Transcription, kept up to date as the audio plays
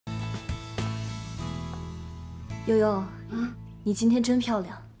悠悠，你今天真漂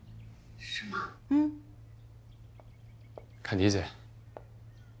亮。是吗？看迪姐。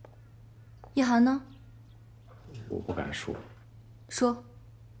易涵呢？我不敢说。说。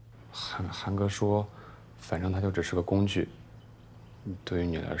韩哥说，反正他就只是个工具，对于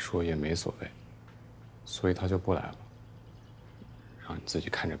你来说也没所谓，所以他就不来了，让你自己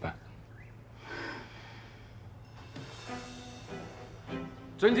看着办。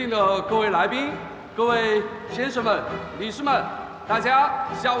尊敬的各位来宾、各位先生们、女士们，大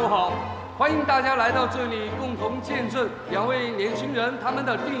家下午好！欢迎大家来到这里，共同见证2位年轻人他们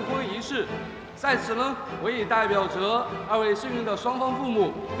的订婚仪式。在此呢，我也代表着2位幸运的双方父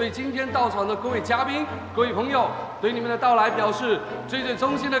母，对今天到场的各位嘉宾、各位朋友，对你们的到来表示最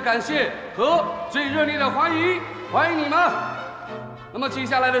衷心的感谢和最热烈的欢迎，欢迎你们！那么接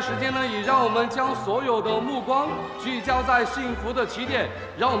下来的时间呢，也让我们将所有的目光聚焦在幸福的起点，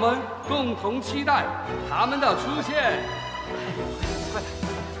让我们共同期待他们的出现。快点！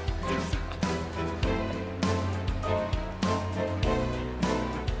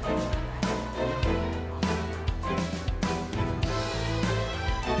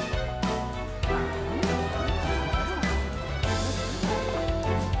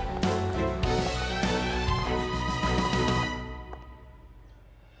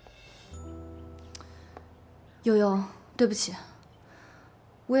悠悠，对不起，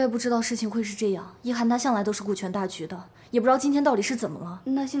我也不知道事情会是这样。易涵他向来都是顾全大局的，也不知道今天到底是怎么了。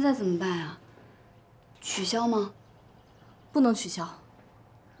那现在怎么办啊？取消吗？不能取消。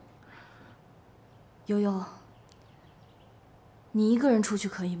悠悠，你一个人出去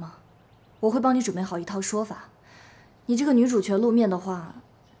可以吗？我会帮你准备好一套说法。你这个女主角露面的话，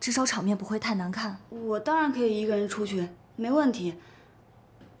至少场面不会太难看。我当然可以一个人出去，没问题。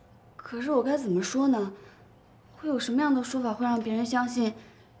可是我该怎么说呢？会有什么样的说法会让别人相信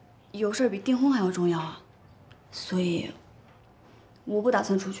有事儿比订婚还要重要啊？所以，我不打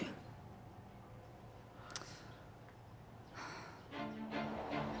算出去。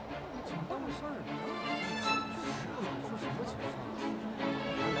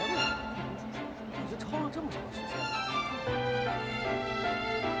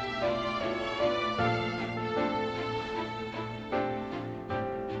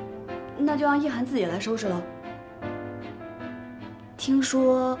那就让易涵自己来收拾了。听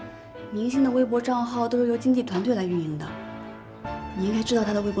说，明星的微博账号都是由经纪团队来运营的，你应该知道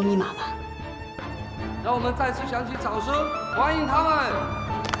他的微博密码吧？让我们再次响起掌声，欢迎他们！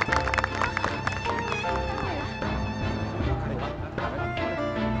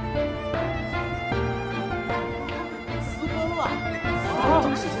私奔了！这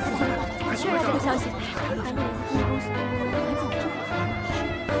个事情怎么办？快确认这个消息！韩国人和经纪公司赶紧去。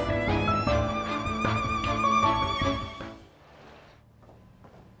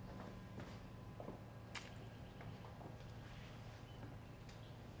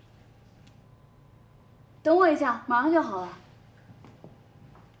等我一下，马上就好了。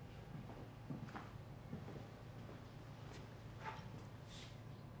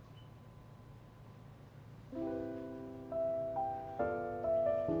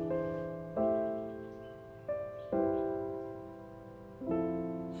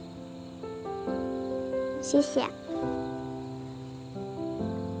谢谢。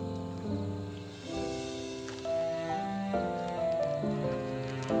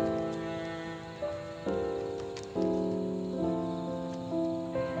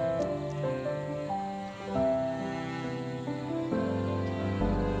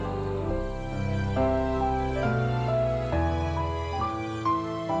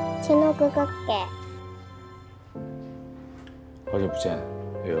千诺哥哥给。好久不见，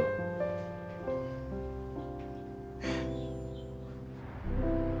悠悠。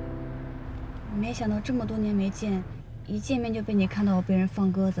没想到这么多年没见，一见面就被你看到我被人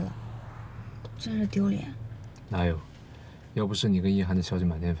放鸽子了，真是丢脸。哪有？要不是你跟易涵的消息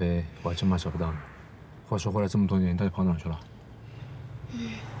满天飞，我还真怕找不到你。话说回来这么多年，你到底跑哪去了？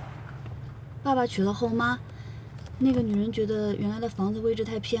爸爸娶了后妈，那个女人觉得原来的房子位置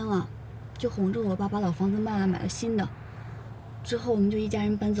太偏了，就哄着我爸把老房子卖了，买了新的。之后我们就一家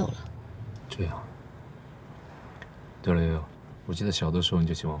人搬走了。这样。对了，悠悠，我记得小的时候你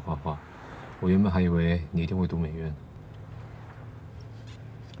就喜欢画画，我原本还以为你一定会读美院。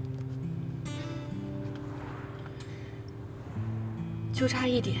就差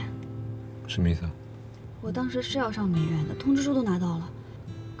一点。什么意思啊？我当时是要上美院的，通知书都拿到了，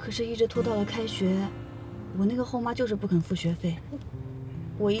可是一直拖到了开学，我那个后妈就是不肯付学费，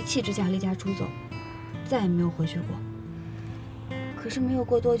我一气之下离家出走，再也没有回去过。可是没有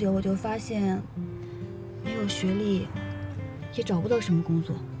过多久，我就发现，没有学历，也找不到什么工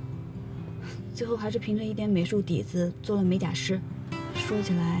作，最后还是凭着一点美术底子做了美甲师。说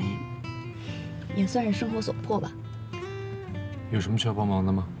起来，也算是生活所迫吧。有什么需要帮忙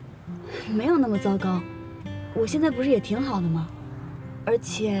的吗？没有那么糟糕，我现在不是也挺好的吗？而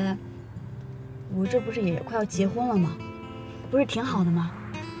且，我这不是也快要结婚了吗？不是挺好的吗？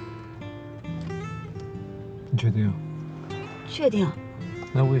你确定？确定。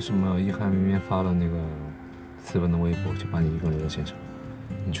那为什么易涵明明发了那个私文的微博，就把你一个人留在现场？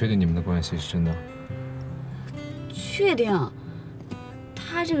你确定你们的关系是真的？确定。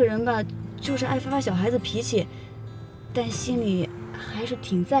他这个人吧，就是爱发小孩子脾气，但心里还是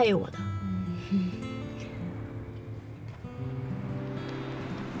挺在意我的。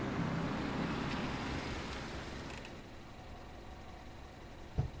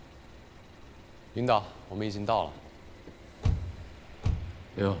领导，我们已经到了。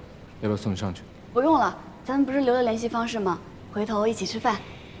刘，要不要送你上去？不用了，咱们不是留了联系方式吗？回头一起吃饭。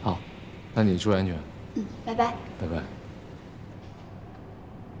好，那你注意安全。拜拜。拜拜。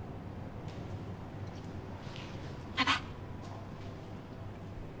拜拜。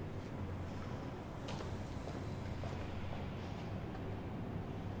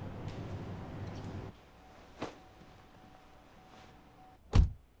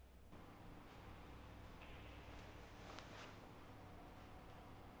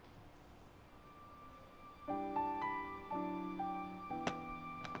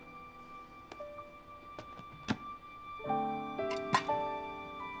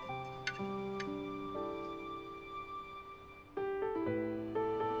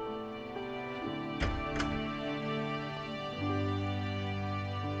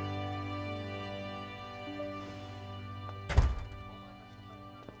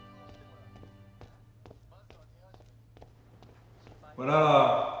回来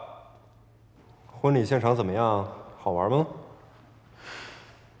了。婚礼现场怎么样？好玩吗？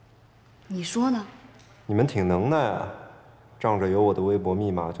你说呢？你们挺能耐啊，仗着有我的微博密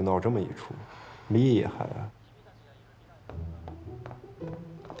码就闹这么一出，厉害啊！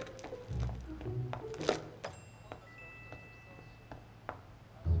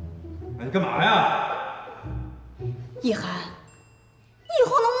哎，你干嘛呀？易涵，你以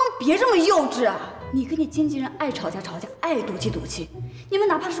后能不能别这么幼稚啊？你跟你经纪人爱吵架吵架，爱赌气赌气，你们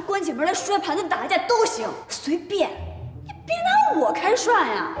哪怕是关起门来摔盘子打架都行，随便。你别拿我开涮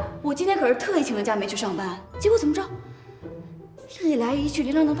呀！我今天可是特意请了假没去上班，结果怎么着？一来一去，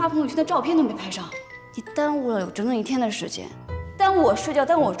连张能发朋友圈的照片都没拍上，你耽误了有整整一天的时间，耽误我睡觉，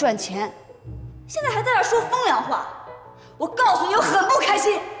耽误我赚钱，现在还在这说风凉话，我告诉你，我很不开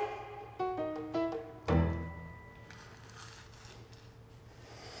心。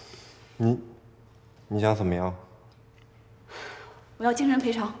你想怎么样？我要精神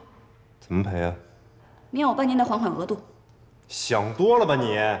赔偿。怎么赔啊？免我半年的还款额度。想多了吧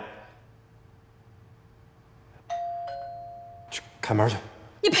你！去开门去。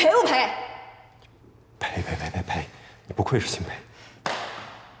你赔不赔？赔！你不愧是新赔。